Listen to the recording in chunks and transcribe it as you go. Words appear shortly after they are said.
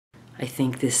I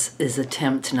think this is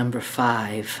attempt number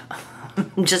 5.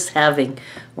 I'm just having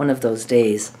one of those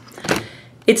days.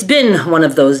 It's been one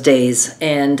of those days,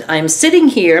 and I'm sitting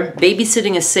here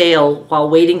babysitting a sale while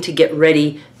waiting to get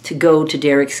ready to go to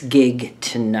Derrick's gig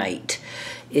tonight.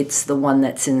 It's the one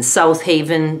that's in South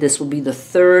Haven. This will be the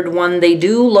 3rd one they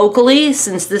do locally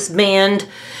since this band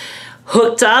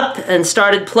hooked up and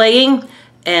started playing,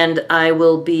 and I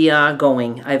will be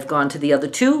going. I've gone to the other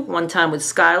 2, one time with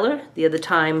Skylar, the other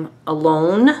time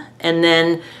alone, and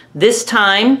then this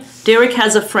time Derrick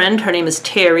has a friend. Her name is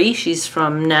Terry. She's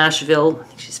from Nashville. I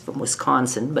think she's from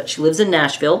Wisconsin, but she lives in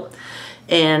Nashville,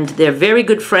 and they're very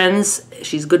good friends.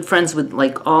 She's good friends with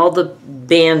like all the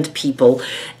band people,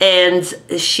 and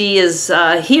she is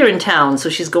here in town, so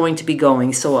she's going to be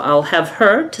going, so I'll have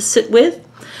her to sit with.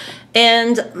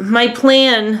 And my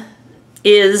plan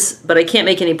is, but I can't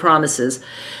make any promises,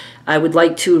 I would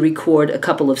like to record a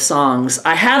couple of songs.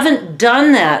 I haven't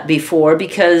done that before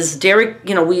because Derrick,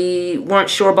 you know, we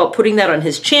weren't sure about putting that on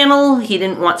his channel. He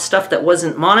didn't want stuff that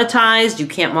wasn't monetized. You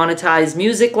can't monetize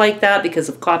music like that because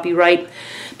of copyright.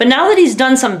 But now that he's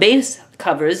done some bass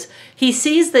covers, he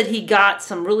sees that he got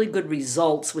some really good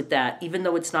results with that, even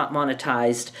though it's not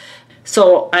monetized.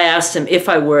 So I asked him if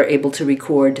I were able to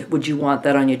record, would you want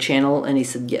that on your channel? And he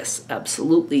said, yes,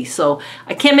 absolutely. So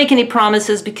I can't make any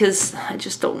promises because I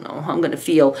just don't know how I'm going to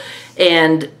feel.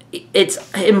 And it's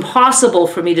impossible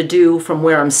for me to do from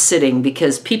where I'm sitting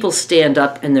because people stand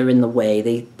up and they're in the way.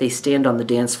 They stand on the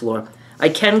dance floor. I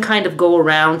can kind of go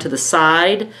around to the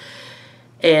side,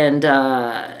 and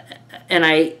that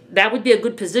would be a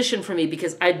good position for me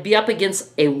because I'd be up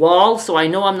against a wall, so I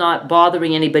know I'm not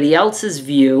bothering anybody else's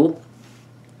view.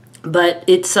 But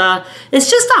it's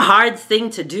just a hard thing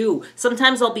to do.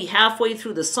 Sometimes I'll be halfway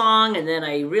through the song and then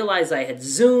I realize I had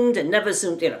zoomed and never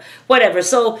zoomed, you know, whatever.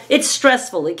 So it's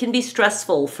stressful. It can be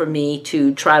stressful for me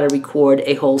to try to record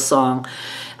a whole song.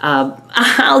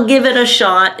 I'll give it a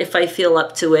shot if I feel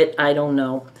up to it. I don't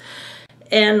know.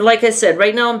 And like I said,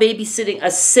 right now I'm babysitting a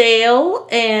sale,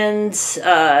 and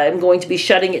I'm going to be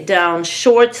shutting it down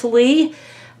shortly.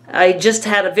 I just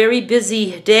had a very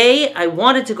busy day. I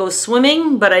wanted to go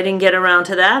swimming, but I didn't get around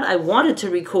to that. I wanted to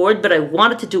record, but I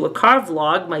wanted to do a car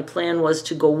vlog. My plan was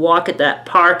to go walk at that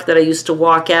park that I used to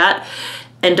walk at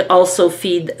and also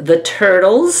feed the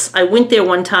turtles. I went there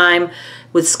one time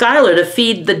with Skylar to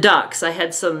feed the ducks. I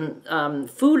had some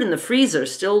food in the freezer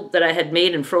still that I had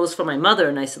made and froze for my mother,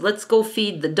 and I said, let's go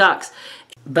feed the ducks.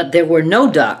 But there were no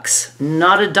ducks,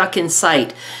 not a duck in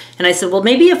sight. And I said, well,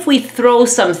 maybe if we throw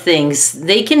some things,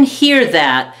 they can hear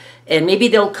that, and maybe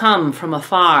they'll come from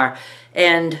afar.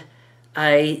 And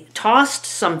I tossed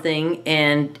something,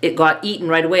 and it got eaten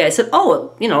right away. I said,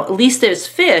 oh, you know, at least there's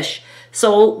fish.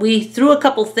 So we threw a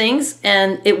couple things,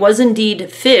 and it was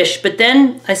indeed fish. But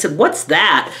then I said, what's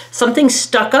that? Something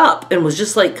stuck up and was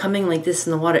just like coming like this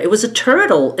in the water. It was a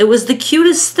turtle. It was the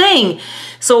cutest thing.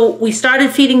 So we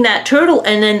started feeding that turtle,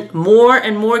 and then more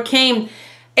and more came.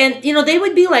 And, you know, they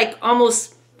would be like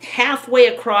almost halfway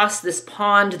across this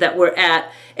pond that we're at,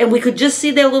 and we could just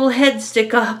see their little heads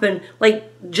stick up and like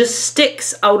just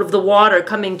sticks out of the water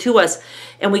coming to us.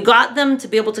 And we got them to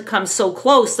be able to come so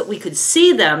close that we could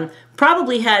see them.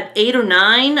 Probably had 8 or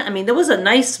 9. I mean, there was a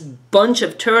nice bunch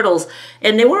of turtles,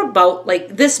 and they were about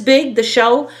like this big, the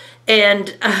shell,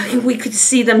 and we could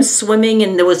see them swimming,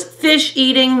 and there was fish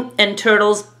eating and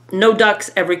turtles. No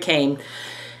ducks ever came.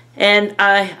 And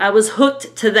I was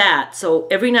hooked to that. So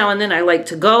every now and then I like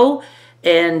to go,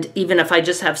 and even if I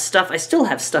just have stuff, I still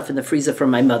have stuff in the freezer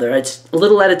from my mother. It's a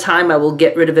little at a time. I will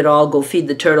get rid of it all, go feed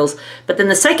the turtles. But then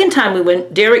the second time we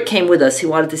went, Derrick came with us. He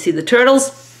wanted to see the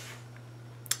turtles.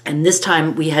 And this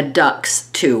time we had ducks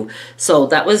too. So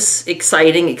that was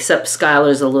exciting, except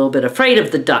Skylar's a little bit afraid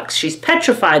of the ducks. She's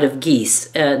petrified of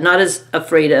geese, not as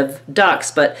afraid of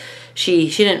ducks, but she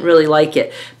didn't really like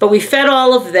it. But we fed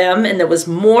all of them, and there was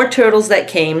more turtles that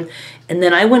came. And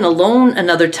then I went alone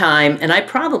another time, and I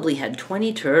probably had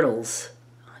 20 turtles.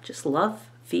 I just love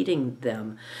feeding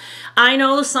them. I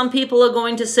know some people are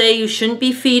going to say you shouldn't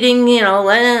be feeding, you know,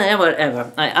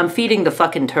 whatever. I'm feeding the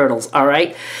fucking turtles, all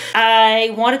right?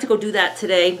 I wanted to go do that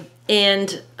today,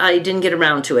 and I didn't get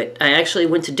around to it. I actually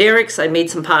went to Derrick's. I made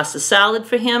some pasta salad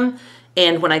for him.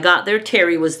 And when I got there,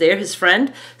 Terry was there, his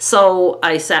friend. So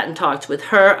I sat and talked with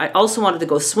her. I also wanted to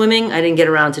go swimming. I didn't get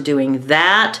around to doing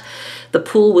that. The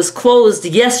pool was closed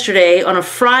yesterday on a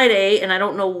Friday, and I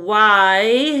don't know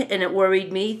why, and it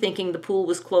worried me thinking the pool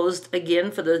was closed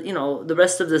again for the, you know, the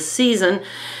rest of the season.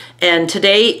 And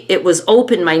today it was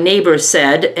open, my neighbor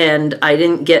said, and I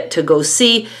didn't get to go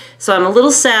see. So I'm a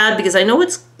little sad because I know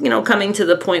it's, you know, coming to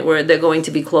the point where they're going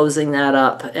to be closing that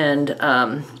up. And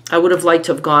I would have liked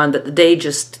to have gone, but the day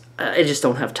just, I just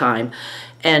don't have time.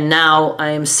 And now I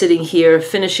am sitting here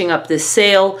finishing up this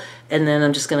sale, and then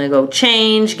I'm just going to go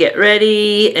change, get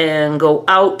ready, and go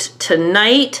out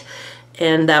tonight.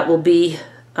 And that will be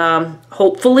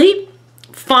hopefully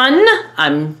fun,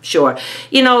 I'm sure.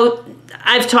 You know,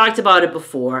 I've talked about it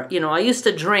before. You know, I used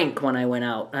to drink when I went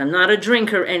out. I'm not a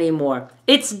drinker anymore.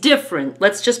 It's different.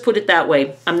 Let's just put it that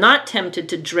way. I'm not tempted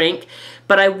to drink,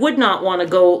 but I would not want to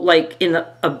go like in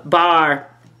a bar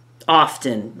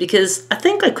often because I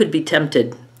think I could be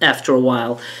tempted after a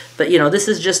while. But, you know, this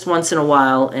is just once in a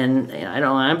while, and I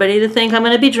don't want anybody to think I'm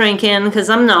going to be drinking because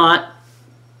I'm not.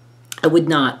 I would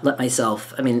not let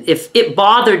myself. I mean, if it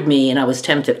bothered me and I was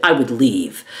tempted, I would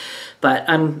leave. But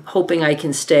I'm hoping I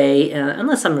can stay,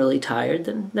 unless I'm really tired,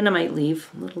 then I might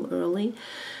leave a little early.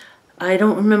 I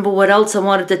don't remember what else I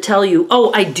wanted to tell you.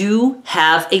 Oh, I do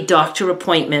have a doctor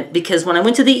appointment because when I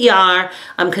went to the ER,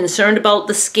 I'm concerned about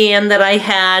the scan that I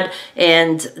had,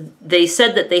 and they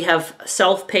said that they have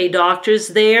self-pay doctors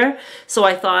there. So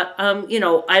I thought, you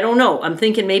know, I don't know. I'm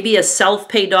thinking maybe a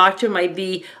self-pay doctor might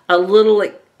be a little,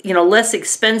 you know, less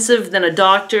expensive than a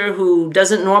doctor who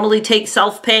doesn't normally take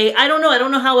self-pay. I don't know. I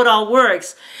don't know how it all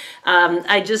works.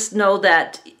 I just know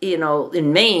that, you know,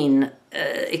 in Maine,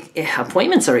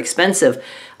 appointments are expensive.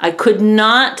 I could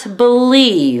not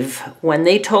believe when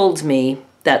they told me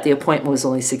that the appointment was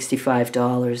only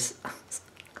 $65.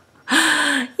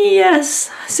 Yes,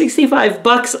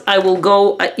 $65. I will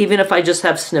go even if I just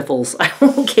have sniffles. I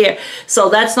don't care. So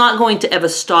that's not going to ever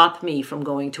stop me from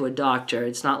going to a doctor.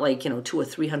 It's not like, you know, $200 or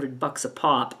 $300 a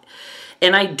pop.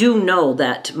 And I do know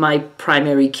that my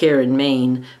primary care in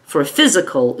Maine for a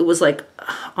physical, it was like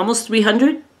almost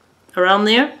 $300 around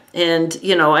there. And,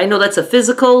 you know, I know that's a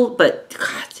physical, but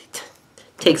God, it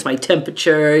takes my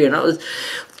temperature, you know,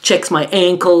 checks my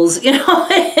ankles, you know,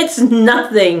 it's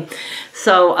nothing.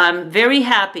 So I'm very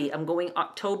happy. I'm going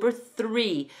October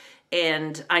 3,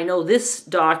 and I know this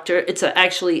doctor, it's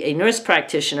actually a nurse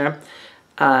practitioner.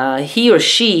 He or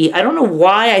she, I don't know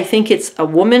why I think it's a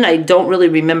woman. I don't really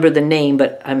remember the name,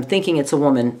 but I'm thinking it's a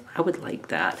woman. I would like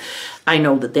that. I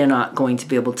know that they're not going to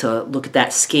be able to look at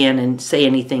that scan and say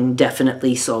anything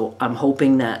definitely, so I'm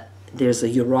hoping that there's a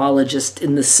urologist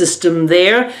in the system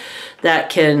there that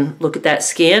can look at that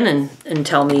scan and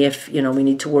tell me if, you know, we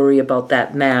need to worry about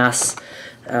that mass.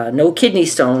 No kidney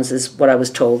stones is what I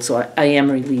was told, so I am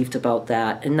relieved about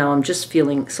that. And now I'm just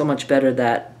feeling so much better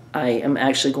that I am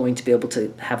actually going to be able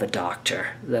to have a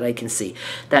doctor that I can see.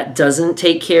 That doesn't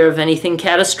take care of anything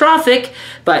catastrophic,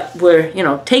 but we're, you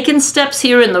know, taking steps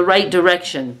here in the right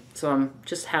direction. So I'm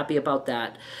just happy about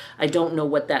that. I don't know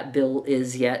what that bill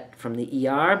is yet from the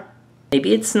ER.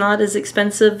 Maybe it's not as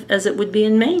expensive as it would be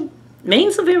in Maine.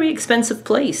 Maine's a very expensive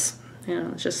place. You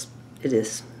know, it's just, it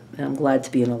is. And I'm glad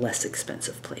to be in a less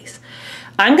expensive place.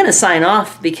 I'm going to sign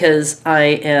off because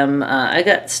I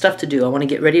got stuff to do. I want to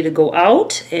get ready to go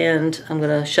out, and I'm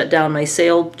going to shut down my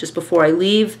sale just before I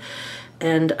leave,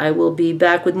 and I will be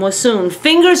back with more soon.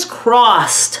 Fingers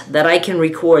crossed that I can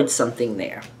record something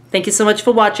there. Thank you so much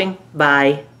for watching.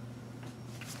 Bye.